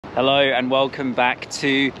Hello and welcome back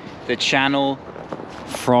to the channel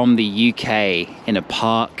from the UK in a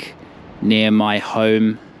park near my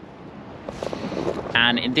home.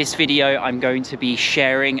 And in this video I'm going to be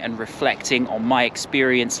sharing and reflecting on my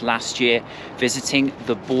experience last year visiting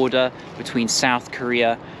the border between South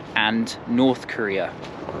Korea and North Korea.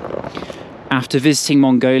 After visiting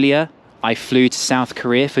Mongolia, I flew to South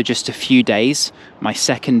Korea for just a few days. My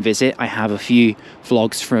second visit, I have a few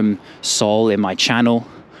vlogs from Seoul in my channel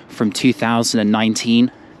from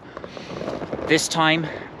 2019. This time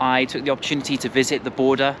I took the opportunity to visit the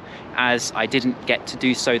border as I didn't get to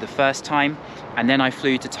do so the first time, and then I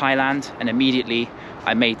flew to Thailand and immediately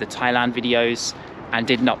I made the Thailand videos and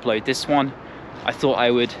didn't upload this one. I thought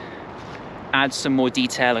I would add some more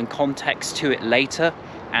detail and context to it later,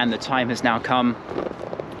 and the time has now come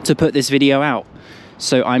to put this video out.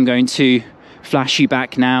 So I'm going to flash you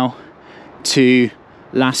back now to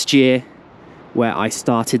last year where I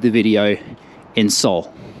started the video in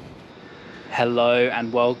Seoul. Hello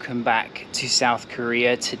and welcome back to South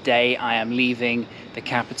Korea. Today I am leaving the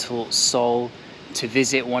capital Seoul to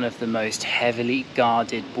visit one of the most heavily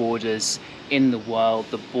guarded borders in the world,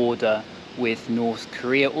 the border with North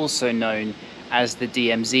Korea, also known as the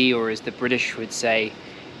DMZ, or as the British would say,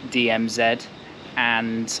 DMZ.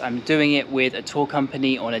 And I'm doing it with a tour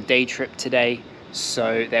company on a day trip today.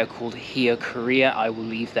 So they're called Here Korea. I will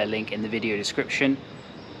leave their link in the video description.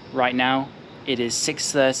 Right now it is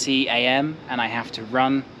 6:30 a.m. and I have to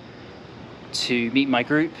run to meet my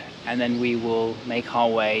group, and then we will make our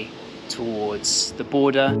way towards the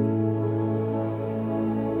border.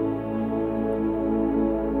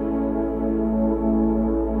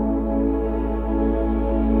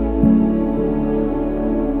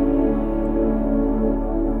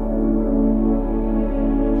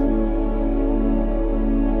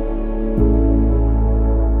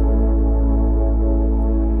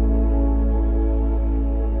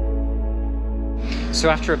 So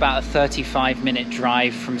after about a 35-minute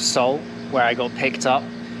drive from Seoul, where I got picked up,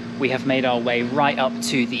 we have made our way right up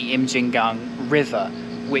to the Imjingang River,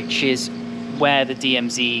 which is where the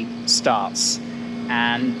DMZ starts.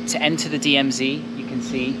 And to enter the DMZ, you can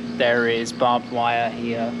see there is barbed wire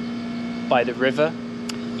here by the river.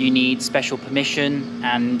 You need special permission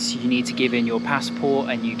and you need to give in your passport,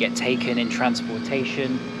 and you get taken in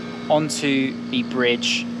transportation onto the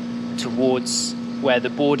bridge towards where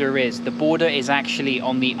the border is. The border is actually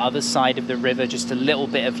on the other side of the river, just a little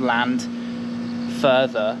bit of land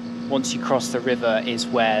further. Once you cross the river is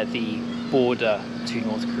where the border to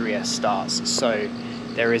North Korea starts. So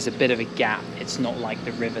there is a bit of a gap. It's not like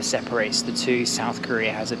the river separates the two. South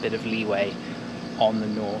Korea has a bit of leeway on the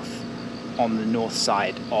north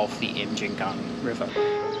side of the Imjingang River.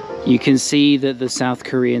 You can see that the South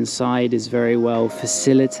Korean side is very well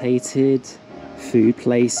facilitated. Food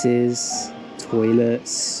places,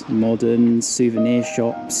 toilets, modern souvenir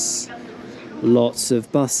shops, lots of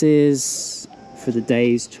buses for the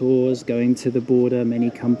day's tours going to the border, many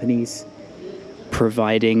companies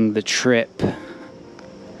providing the trip.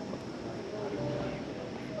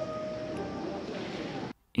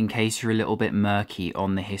 In case you're a little bit murky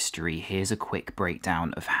on the history, here's a quick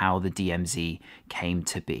breakdown of how the DMZ came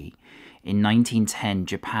to be. In 1910,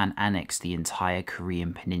 Japan annexed the entire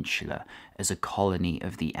Korean peninsula as a colony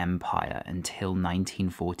of the empire until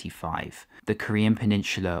 1945. The Korean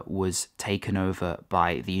peninsula was taken over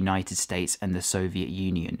by the United States and the Soviet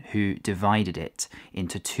Union, who divided it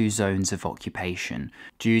into two zones of occupation.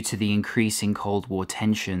 Due to the increasing Cold War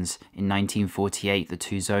tensions, in 1948 the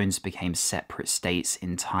two zones became separate states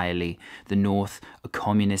entirely. The north, a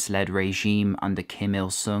communist-led regime under Kim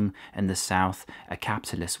Il-sung, and the south, a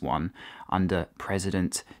capitalist one under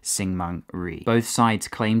President Syngman-rhee. Both sides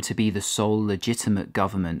claimed to be the sole legitimate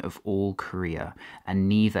government of all Korea, and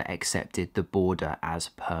neither accepted the border as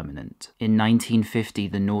permanent. In 1950,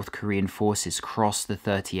 the North Korean forces crossed the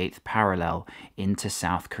 38th parallel into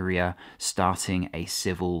South Korea, starting a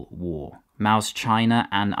civil war. Mao's China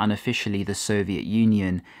and unofficially the Soviet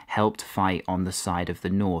Union helped fight on the side of the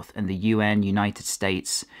North, and the UN, United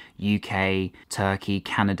States, UK, Turkey,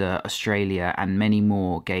 Canada, Australia, and many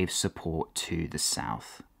more gave support to the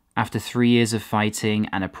South. After 3 years of fighting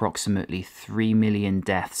and approximately 3 million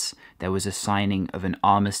deaths, there was a signing of an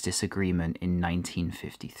armistice agreement in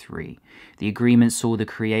 1953. The agreement saw the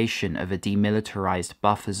creation of a demilitarized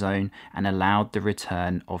buffer zone and allowed the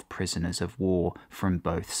return of prisoners of war from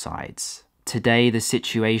both sides. Today, the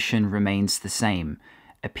situation remains the same.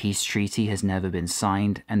 A peace treaty has never been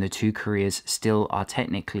signed, and the two Koreas still are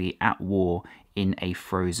technically at war in a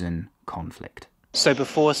frozen conflict. So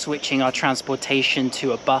before switching our transportation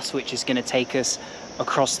to a bus which is going to take us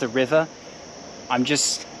across the river, I'm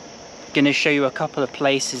just Going to show you a couple of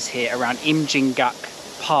places here around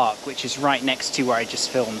Imjingak Park, which is right next to where I just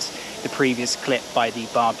filmed the previous clip by the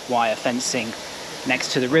barbed wire fencing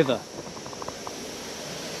next to the river.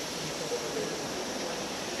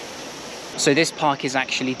 So this park is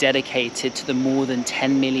actually dedicated to the more than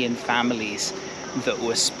 10 million families that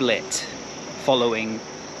were split following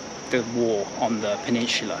the war on the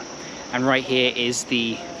peninsula. And right here is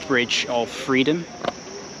the Bridge of Freedom.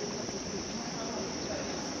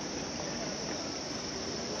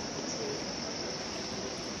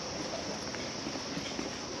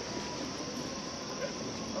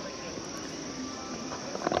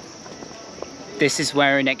 This is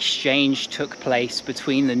where an exchange took place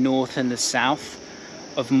between the North and the South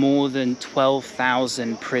of more than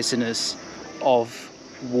 12,000 prisoners of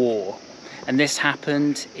war. And this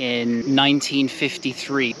happened in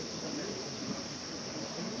 1953.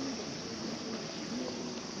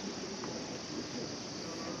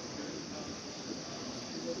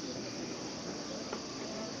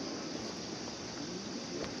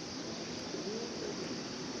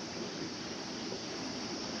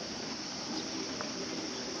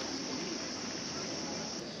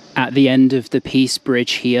 At the end of the Peace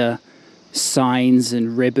Bridge here, signs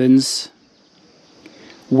and ribbons,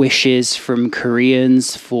 wishes from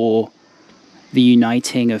Koreans for the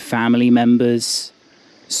uniting of family members,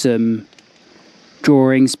 some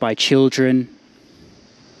drawings by children.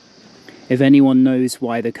 If anyone knows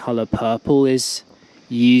why the colour purple is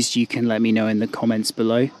used, you can let me know in the comments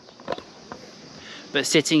below. But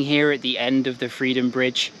sitting here at the end of the Freedom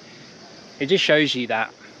Bridge, it just shows you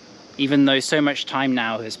that even though so much time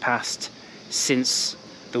now has passed since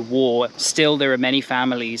the war, still there are many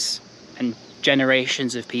families and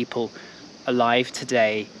generations of people alive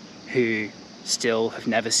today who still have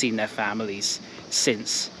never seen their families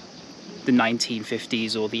since the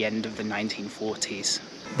 1950s or the end of the 1940s.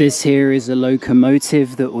 This here is a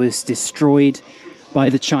locomotive that was destroyed by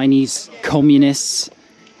the Chinese communists.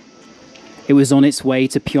 It was on its way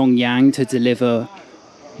to Pyongyang to deliver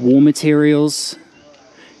war materials.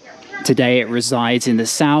 Today it resides in the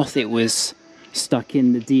south. It was stuck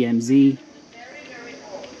in the DMZ.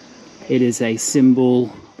 It is a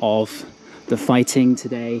symbol of the fighting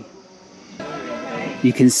today.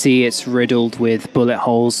 You can see it's riddled with bullet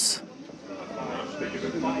holes.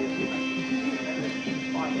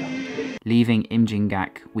 Leaving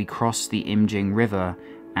Imjingak, we crossed the Imjing River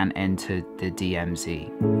and entered the DMZ.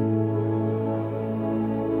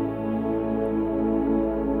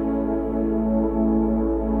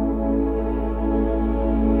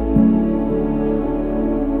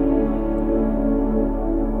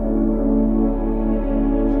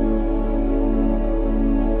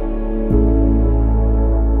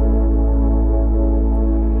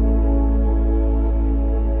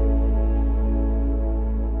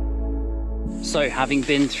 So having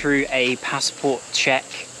been through a passport check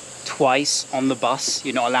twice on the bus,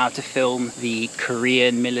 you're not allowed to film the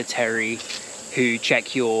Korean military who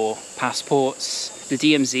check your passports. The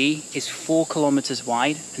DMZ is 4 kilometers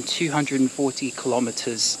wide and 240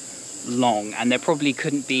 kilometers long, and there probably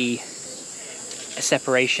couldn't be a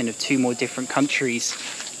separation of two more different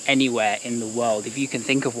countries anywhere in the world. If you can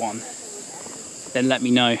think of one, then let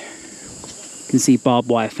me know. You can see barbed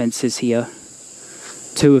wire fences here,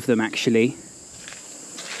 2 of them actually.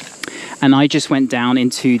 And I just went down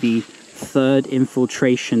into the 3rd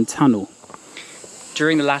infiltration tunnel.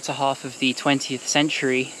 During the latter half of the 20th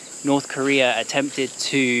century, North Korea attempted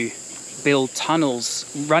to build tunnels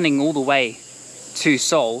running all the way to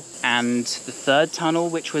Seoul, and the 3rd tunnel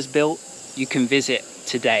which was built, you can visit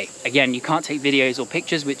today. Again, you can't take videos or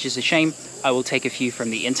pictures, which is a shame. I will take a few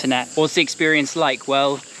from the internet. What's the experience like?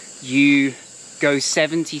 Well, you go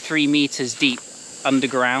 73 meters deep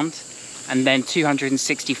underground, and then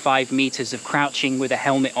 265 meters of crouching with a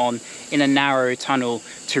helmet on in a narrow tunnel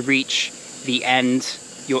to reach the end.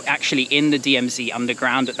 You're actually in the DMZ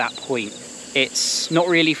underground at that point. It's not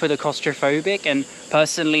really for the claustrophobic, and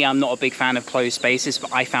personally I'm not a big fan of closed spaces,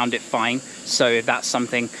 but I found it fine. So if that's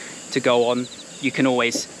something to go on, you can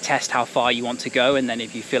always test how far you want to go, and then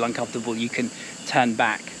if you feel uncomfortable you can turn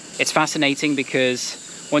back. It's fascinating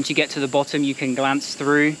because once you get to the bottom you can glance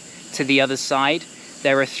through to the other side.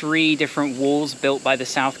 There are 3 different walls built by the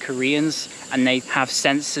South Koreans, and they have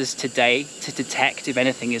sensors today to detect if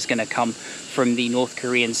anything is going to come from the North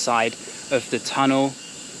Korean side of the tunnel.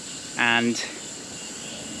 And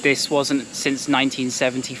this wasn't since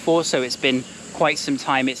 1974, so it's been quite some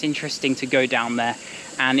time. It's interesting to go down there.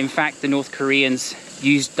 And in fact, the North Koreans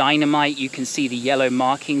used dynamite. You can see the yellow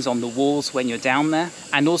markings on the walls when you're down there.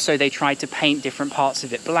 And also they tried to paint different parts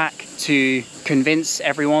of it black to convince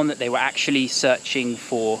everyone that they were actually searching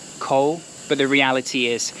for coal. But the reality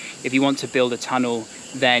is, if you want to build a tunnel,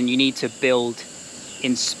 then you need to build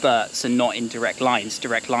in spurts and not in direct lines.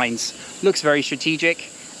 Direct lines looks very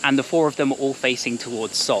strategic, and the four of them are all facing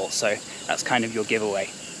towards Seoul, so that's kind of your giveaway.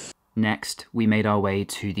 Next, we made our way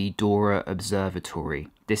to the Dora Observatory.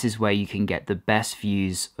 This is where you can get the best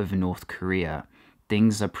views of North Korea.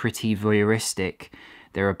 Things are pretty voyeuristic.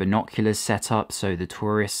 There are binoculars set up so the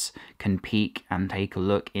tourists can peek and take a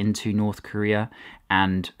look into North Korea,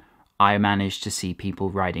 and I managed to see people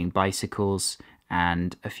riding bicycles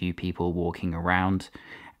and a few people walking around.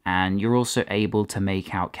 And you're also able to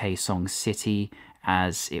make out Kaesong City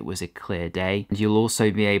as it was a clear day. And you'll also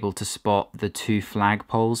be able to spot the two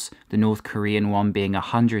flagpoles, the North Korean one being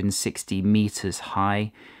 160 meters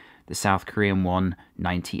high, the South Korean one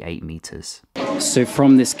 98 meters. So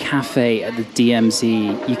from this cafe at the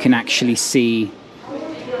DMZ, you can actually see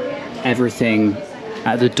everything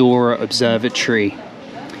at the Dora Observatory.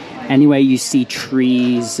 Anywhere you see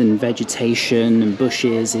trees and vegetation and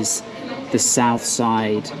bushes is the south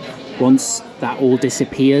side. Once that all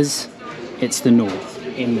disappears, it's the north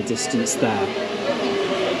in the distance there.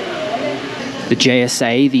 The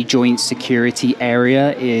JSA, the Joint Security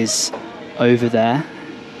Area, is over there.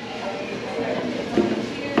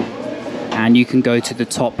 And you can go to the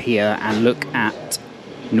top here and look at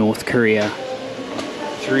North Korea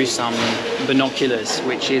through some binoculars,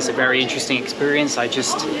 which is a very interesting experience. I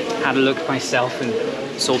just had a look myself and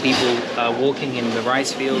saw people walking in the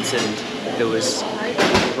rice fields, and there was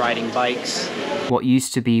riding bikes. What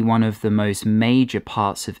used to be one of the most major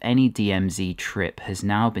parts of any DMZ trip has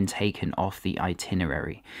now been taken off the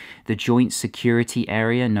itinerary. The Joint Security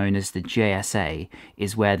Area, known as the JSA,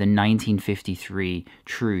 is where the 1953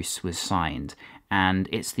 truce was signed, and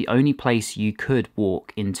it's the only place you could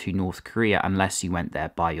walk into North Korea unless you went there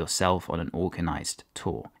by yourself on an organized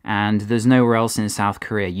tour. And there's nowhere else in South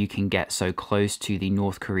Korea you can get so close to the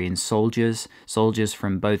North Korean soldiers. Soldiers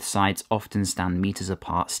from both sides often stand meters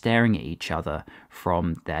apart staring at each other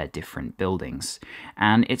from their different buildings.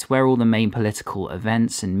 And it's where all the main political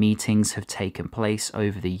events and meetings have taken place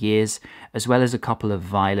over the years, as well as a couple of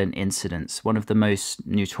violent incidents. One of the most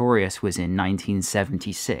notorious was in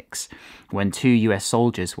 1976, when 2 US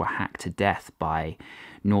soldiers were hacked to death by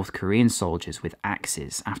North Korean soldiers with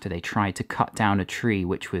axes after they tried to cut down a tree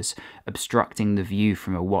which was obstructing the view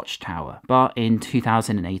from a watchtower. But in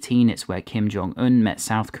 2018, it's where Kim Jong-un met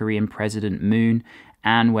South Korean President Moon,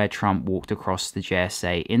 and where Trump walked across the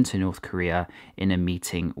JSA into North Korea in a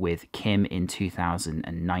meeting with Kim in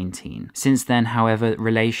 2019. Since then, however,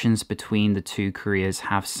 relations between the two Koreas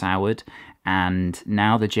have soured, and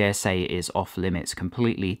now the JSA is off limits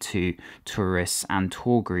completely to tourists and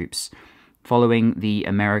tour groups, following the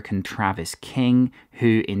American Travis King,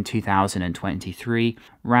 who in 2023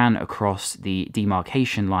 ran across the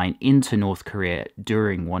demarcation line into North Korea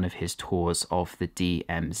during one of his tours of the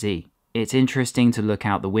DMZ. It's interesting to look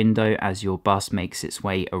out the window as your bus makes its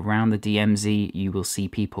way around the DMZ. You will see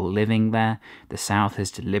people living there. The South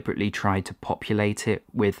has deliberately tried to populate it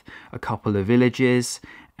with a couple of villages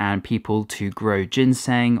and people to grow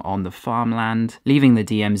ginseng on the farmland. Leaving the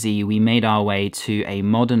DMZ, we made our way to a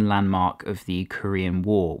modern landmark of the Korean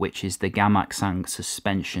War, which is the Gamaksang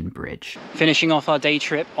Suspension Bridge. Finishing off our day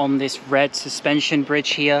trip on this red suspension bridge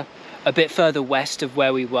here, a bit further west of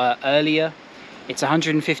where we were earlier. It's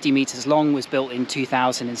 150 meters long, was built in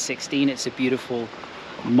 2016. It's a beautiful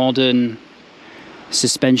modern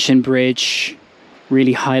suspension bridge.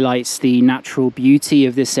 Really highlights the natural beauty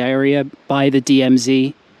of this area by the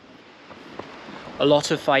DMZ. A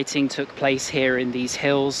lot of fighting took place here in these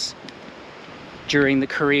hills during the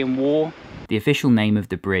Korean War. The official name of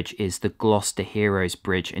the bridge is the Gloucester Heroes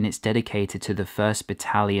Bridge, and it's dedicated to the 1st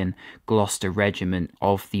Battalion Gloucester Regiment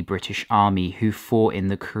of the British Army who fought in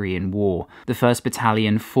the Korean War. The 1st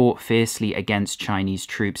Battalion fought fiercely against Chinese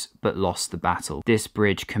troops but lost the battle. This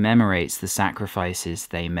bridge commemorates the sacrifices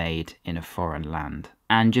they made in a foreign land.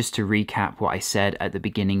 And just to recap what I said at the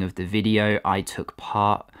beginning of the video, I took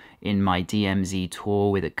part in my DMZ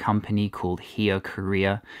tour with a company called Here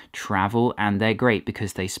Korea Travel, and they're great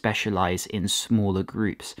because they specialize in smaller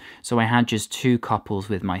groups. So I had just 2 couples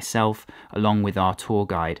with myself along with our tour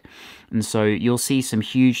guide. And so you'll see some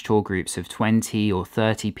huge tour groups of 20 or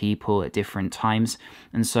 30 people at different times.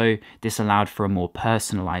 And so this allowed for a more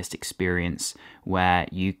personalized experience where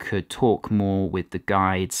you could talk more with the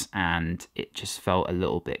guides and it just felt a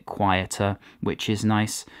little bit quieter, which is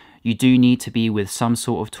nice. You do need to be with some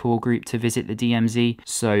sort of tour group to visit the DMZ,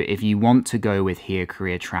 so if you want to go with Here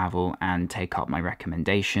Korea Travel and take up my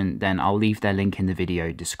recommendation, then I'll leave their link in the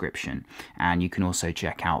video description, and you can also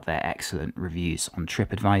check out their excellent reviews on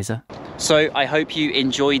TripAdvisor. So I hope you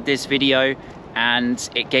enjoyed this video and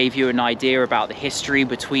it gave you an idea about the history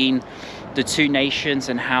between the two nations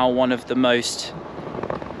and how one of the most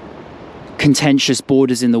contentious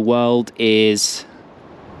borders in the world is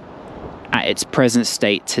at its present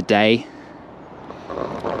state today.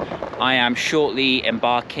 I am shortly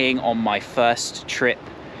embarking on my first trip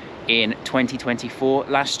in 2024.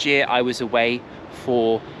 Last year I was away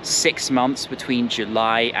for 6 months between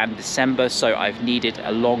July and December, so I've needed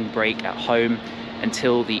a long break at home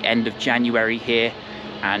until the end of January here,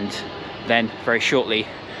 and then very shortly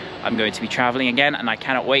I'm going to be traveling again, and I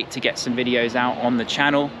cannot wait to get some videos out on the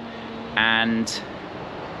channel and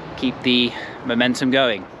keep the momentum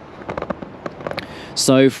going.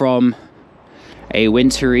 So from a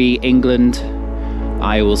wintry England,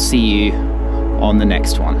 I will see you on the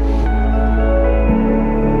next one.